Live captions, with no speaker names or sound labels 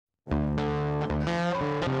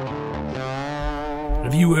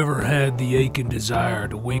Have you ever had the aching desire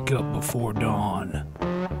to wake up before dawn,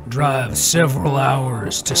 drive several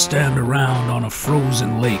hours to stand around on a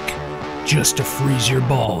frozen lake just to freeze your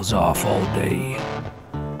balls off all day?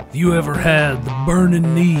 Have you ever had the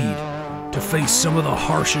burning need to face some of the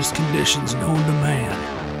harshest conditions known to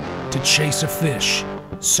man, to chase a fish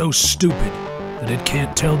so stupid that it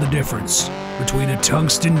can't tell the difference between a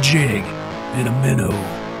tungsten jig and a minnow?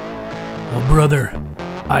 Well, brother,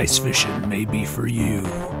 ice fishing may be for you.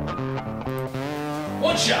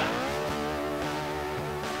 One shot.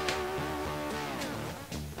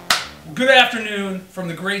 Well, good afternoon from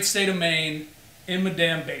the great state of Maine in my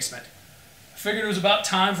damn basement. I figured it was about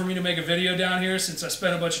time for me to make a video down here since I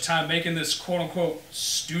spent a bunch of time making this quote-unquote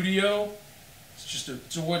studio.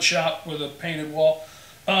 It's a wood shop with a painted wall.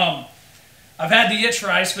 I've had the itch for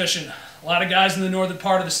ice fishing. A lot of guys in the northern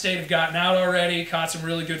part of the state have gotten out already, caught some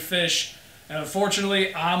really good fish. And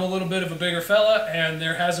unfortunately, I'm a little bit of a bigger fella, and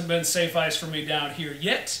there hasn't been safe ice for me down here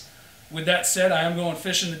yet. With that said, I am going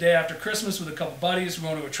fishing the day after Christmas with a couple buddies. We're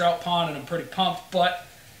going to a trout pond, and I'm pretty pumped. But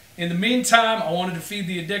in the meantime, I wanted to feed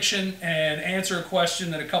the addiction and answer a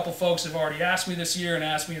question that a couple folks have already asked me this year and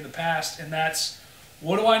asked me in the past, and that's,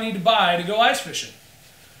 what do I need to buy to go ice fishing?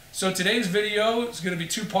 So today's video is going to be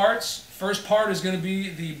two parts. First part is going to be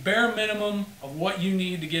the bare minimum of what you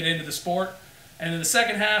need to get into the sport. And then the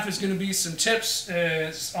second half is going to be some tips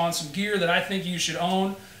on some gear that I think you should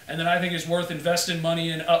own and that I think is worth investing money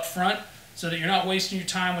in up front so that you're not wasting your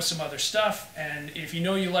time with some other stuff. And if you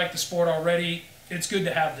know you like the sport already, it's good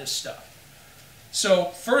to have this stuff. So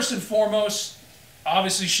first and foremost,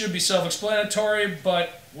 obviously should be self-explanatory,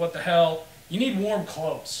 but what the hell, you need warm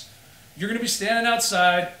clothes. You're going to be standing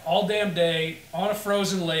outside all damn day on a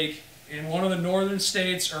frozen lake in one of the northern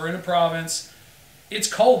states or in a province.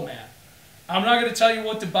 It's cold, man. I'm not going to tell you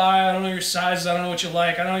what to buy. I don't know your sizes. I don't know what you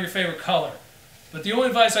like. I don't know your favorite color. But the only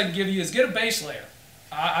advice I can give you is get a base layer.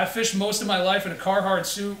 I fished most of my life in a Carhartt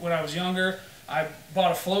suit when I was younger. I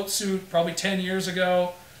bought a float suit probably 10 years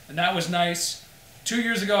ago, and that was nice. 2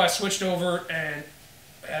 years ago, I switched over and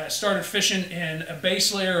started fishing in a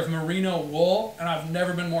base layer of merino wool, and I've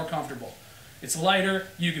never been more comfortable. It's lighter.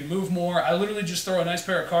 You can move more. I literally just throw a nice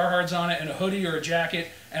pair of Carhartts on it and a hoodie or a jacket,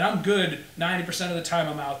 and I'm good 90% of the time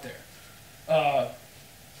I'm out there.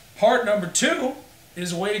 Part number two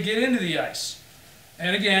is a way to get into the ice.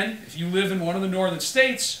 And again, if you live in one of the northern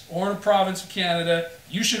states or in a province of Canada,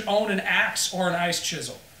 you should own an axe or an ice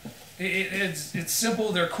chisel. It's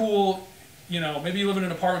simple, they're cool. You know, maybe you live in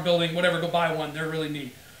an apartment building, whatever, go buy one, they're really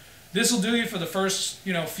neat. This will do you for the first,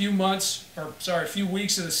 few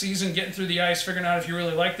weeks of the season, getting through the ice, figuring out if you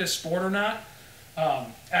really like this sport or not.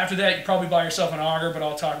 After that, you probably buy yourself an auger, but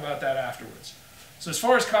I'll talk about that afterwards. So as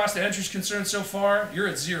far as cost of entry is concerned so far, you're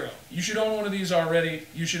at zero. You should own one of these already.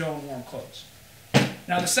 You should own warm clothes.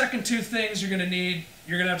 Now the second two things you're going to need,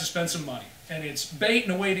 you're going to have to spend some money. And it's bait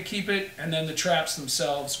and a way to keep it, and then the traps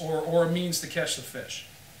themselves, or a means to catch the fish.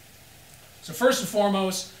 So first and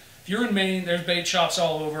foremost, if you're in Maine, there's bait shops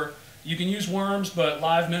all over. You can use worms, but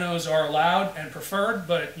live minnows are allowed and preferred,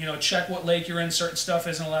 but check what lake you're in. Certain stuff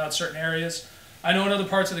isn't allowed in certain areas. I know in other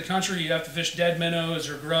parts of the country you have to fish dead minnows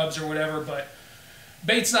or grubs or whatever, but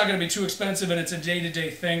bait's not going to be too expensive, and it's a day-to-day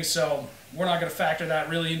thing, so we're not going to factor that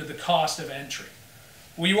really into the cost of entry.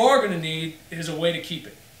 What you are going to need is a way to keep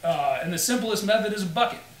it. And the simplest method is a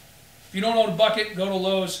bucket. If you don't own a bucket, go to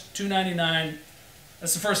Lowe's, $2.99.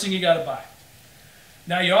 That's the first thing you got to buy.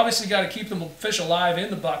 Now, you obviously got to keep the fish alive in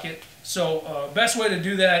the bucket, so best way to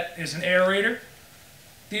do that is an aerator.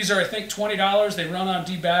 These are, I think, $20. They run on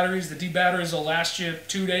D batteries. The D batteries will last you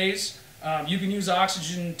 2 days. You can use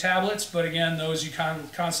oxygen tablets, but again, those you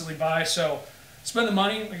constantly buy. So spend the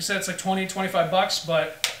money. Like I said, it's like 20, 25 bucks,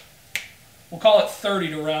 but we'll call it 30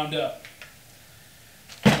 to round up.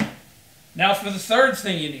 Now for the third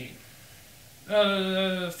thing you need.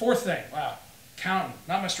 Fourth thing. Wow. Counting.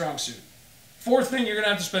 Not my strong suit. Fourth thing, you're going to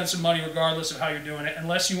have to spend some money regardless of how you're doing it,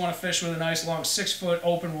 unless you want to fish with a nice long 6-foot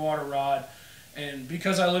open water rod. And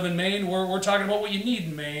because I live in Maine, we're talking about what you need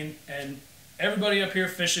in Maine, and everybody up here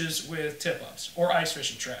fishes with tip-ups or ice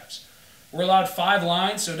fishing traps. We're allowed 5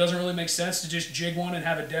 lines, so it doesn't really make sense to just jig one and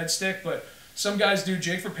have a dead stick, but some guys do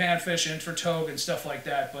jig for panfish and for togue and stuff like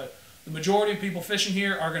that, but the majority of people fishing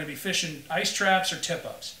here are going to be fishing ice traps or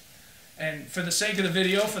tip-ups. And for the sake of the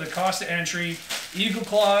video, for the cost of entry, Eagle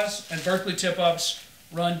Claws and Berkeley tip-ups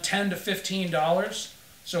run $10 to $15.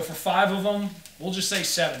 So for 5 of them, we'll just say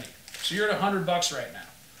 70. So you're at $100 right now.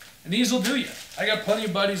 And these will do you. I got plenty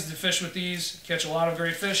of buddies to fish with these, catch a lot of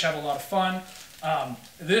great fish, have a lot of fun.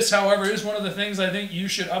 This, however, is one of the things I think you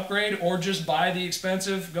should upgrade or just buy the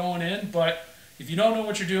expensive going in. But, If you don't know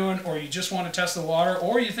what you're doing, or you just want to test the water,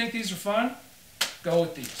 or you think these are fun, go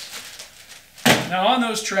with these. Now on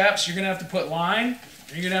those traps, you're going to have to put line,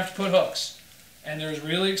 and you're going to have to put hooks. And there's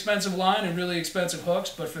really expensive line and really expensive hooks,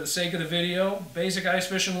 but for the sake of the video, basic ice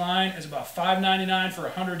fishing line is about $5.99 for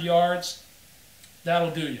 100 yards. That'll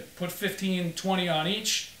do you. Put 15, 20 on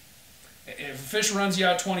each. If a fish runs you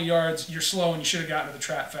out 20 yards, you're slow and you should have gotten to the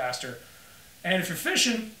trap faster. And if you're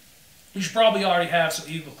fishing, you should probably already have some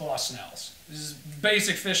eagle claw snells. This is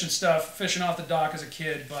basic fishing stuff, fishing off the dock as a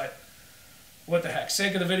kid, but what the heck.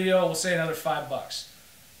 Sake of the video, we'll say another $5.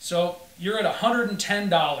 So you're at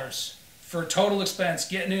 $110 for total expense,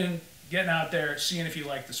 getting in, getting out there, seeing if you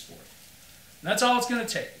like the sport. And that's all it's going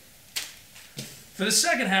to take. For the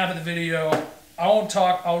second half of the video,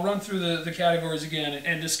 I'll run through the categories again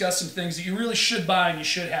and discuss some things that you really should buy and you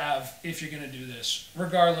should have if you're going to do this,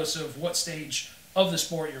 regardless of what stage of the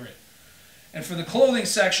sport you're in. And for the clothing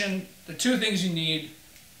section, the two things you need,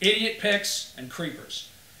 idiot picks and creepers.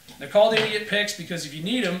 They're called idiot picks because if you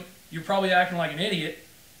need them, you're probably acting like an idiot,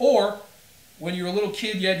 or when you were a little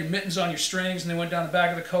kid, you had your mittens on your strings and they went down the back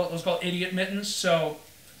of the coat. Those are called idiot mittens. So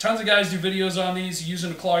tons of guys do videos on these. You use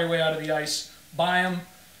them to claw your way out of the ice. Buy them.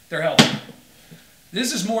 They're healthy.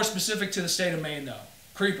 This is more specific to the state of Maine, though.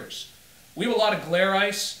 Creepers. We have a lot of glare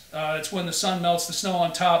ice. It's when the sun melts the snow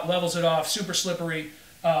on top, levels it off, super slippery.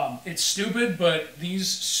 It's stupid, but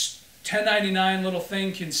these $10.99 little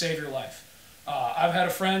thing can save your life. I've had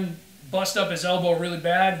a friend bust up his elbow really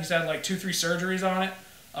bad. He's had like 2-3 surgeries on it.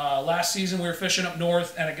 Last season we were fishing up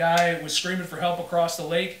north and a guy was screaming for help across the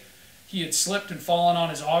lake. He had slipped and fallen on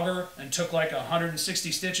his auger and took like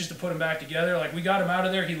 160 stitches to put him back together. Like, we got him out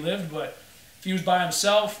of there, he lived, but if he was by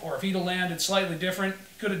himself or if he'd have landed slightly different,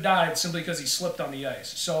 he could have died simply because he slipped on the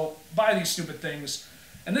ice. So buy these stupid things.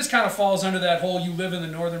 And this kind of falls under that whole, you live in the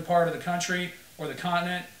northern part of the country or the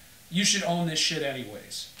continent, you should own this shit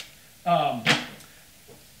anyways.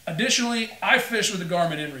 Additionally, I fish with the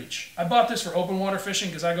Garmin InReach. I bought this for open water fishing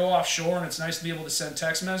because I go offshore and it's nice to be able to send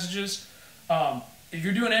text messages. If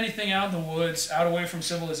you're doing anything out in the woods, out away from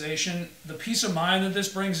civilization, the peace of mind that this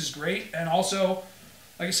brings is great. And also,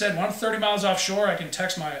 like I said, when I'm 30 miles offshore, I can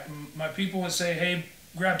text my people and say, hey,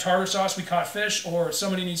 grab tartar sauce, we caught fish, or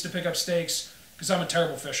somebody needs to pick up steaks because I'm a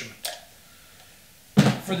terrible fisherman.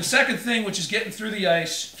 For the second thing, which is getting through the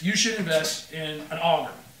ice, you should invest in an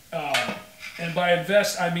auger. And by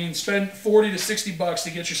invest, I mean spend 40 to 60 bucks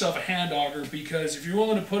to get yourself a hand auger, because if you're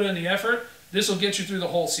willing to put in the effort, this will get you through the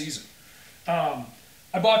whole season.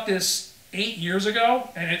 I bought this 8 years ago,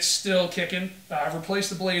 and it's still kicking. I've replaced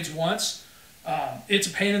the blades once. It's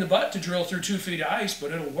a pain in the butt to drill through 2 feet of ice,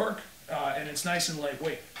 but it'll work, and it's nice and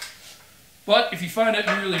lightweight. But if you find that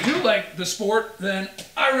you really do like the sport, then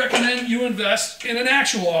I recommend you invest in an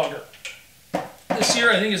actual auger. This here,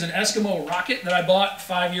 I think, is an Eskimo Rocket that I bought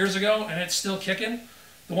 5 years ago, and it's still kicking.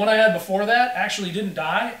 The one I had before that actually didn't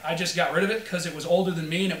die. I just got rid of it because it was older than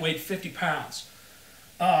me and it weighed 50 pounds.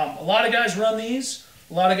 A lot of guys run these.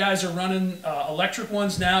 A lot of guys are running electric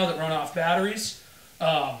ones now that run off batteries.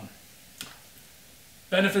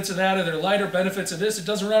 Benefits of that are they're lighter. Benefits of this, it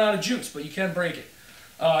doesn't run out of juice, but you can break it.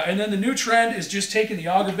 And then the new trend is just taking the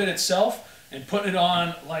auger bit itself and putting it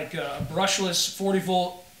on like a brushless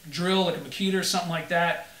 40-volt drill, like a Makita or something like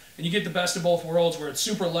that, and you get the best of both worlds where it's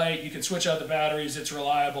super light, you can switch out the batteries, it's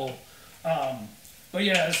reliable. But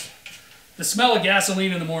yeah, the smell of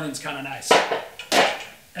gasoline in the morning is kind of nice.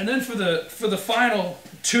 And then for the final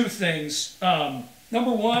two things,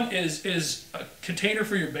 number one is a container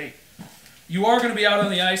for your bait. You are going to be out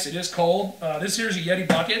on the ice, it is cold. This here's a Yeti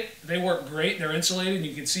bucket. They work great, they're insulated, and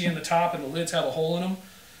you can see in the top and the lids have a hole in them.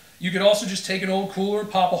 You could also just take an old cooler,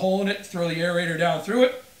 pop a hole in it, throw the aerator down through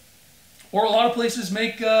it. Or a lot of places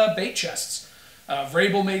make bait chests.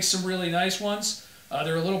 Vrabel makes some really nice ones.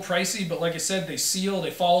 They're a little pricey, but like I said, they seal,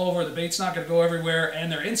 they fall over, the bait's not going to go everywhere, and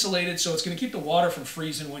they're insulated, so it's going to keep the water from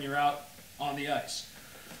freezing when you're out on the ice.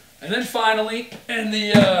 And then finally, and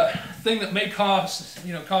the thing that may cause a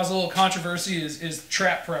little controversy is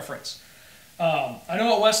trap preference. I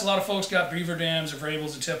know out west a lot of folks got beaver dams or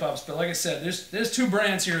Vrabels and tip-ups, but like I said, there's two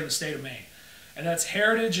brands here in the state of Maine, and that's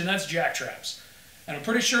Heritage and that's Jack Traps. And I'm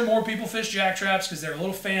pretty sure more people fish jack traps because they're a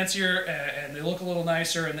little fancier and they look a little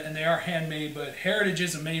nicer, and they are handmade, but Heritage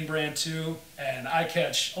is a Maine brand too, and I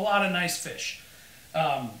catch a lot of nice fish.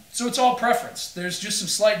 So it's all preference. There's just some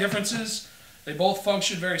slight differences. They both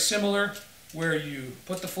function very similar, where you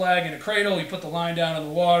put the flag in a cradle, you put the line down in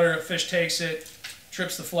the water, a fish takes it,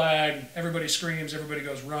 trips the flag, everybody screams, everybody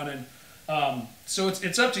goes running. So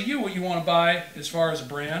it's up to you what you want to buy as far as a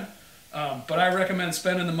brand. But I recommend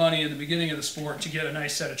spending the money in the beginning of the sport to get a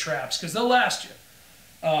nice set of traps, because they'll last you.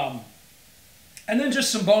 And then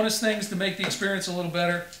just some bonus things to make the experience a little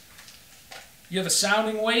better. You have a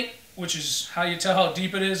sounding weight, which is how you tell how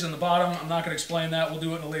deep it is in the bottom. I'm not going to explain that. We'll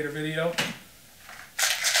do it in a later video.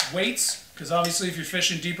 Weights, because obviously if you're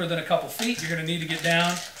fishing deeper than a couple feet, you're going to need to get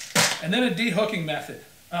down. And then a de-hooking method.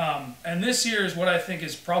 And this here is what I think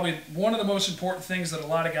is probably one of the most important things that a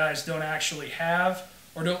lot of guys don't actually have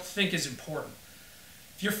or don't think is important.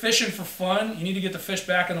 If you're fishing for fun, you need to get the fish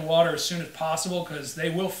back in the water as soon as possible because they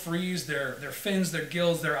will freeze their fins, their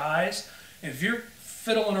gills, their eyes. And if you're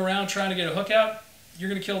fiddling around trying to get a hook out, you're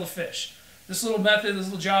going to kill the fish. This little method,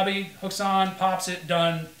 this little jobby, hooks on, pops it,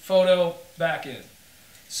 done, photo, back in.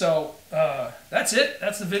 So that's it.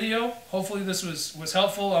 That's the video. Hopefully this was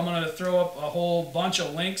helpful. I'm going to throw up a whole bunch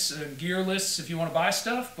of links and gear lists if you want to buy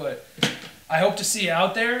stuff, but I hope to see you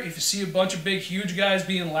out there. If you see a bunch of big, huge guys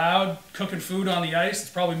being loud, cooking food on the ice, it's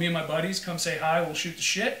probably me and my buddies. Come say hi. We'll shoot the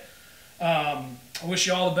shit. I wish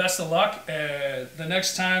you all the best of luck. The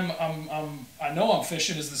next time I know I'm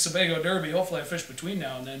fishing is the Sebago Derby. Hopefully I fish between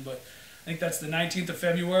now and then, but I think that's the 19th of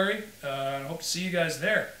February. I hope to see you guys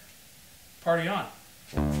there. Party on.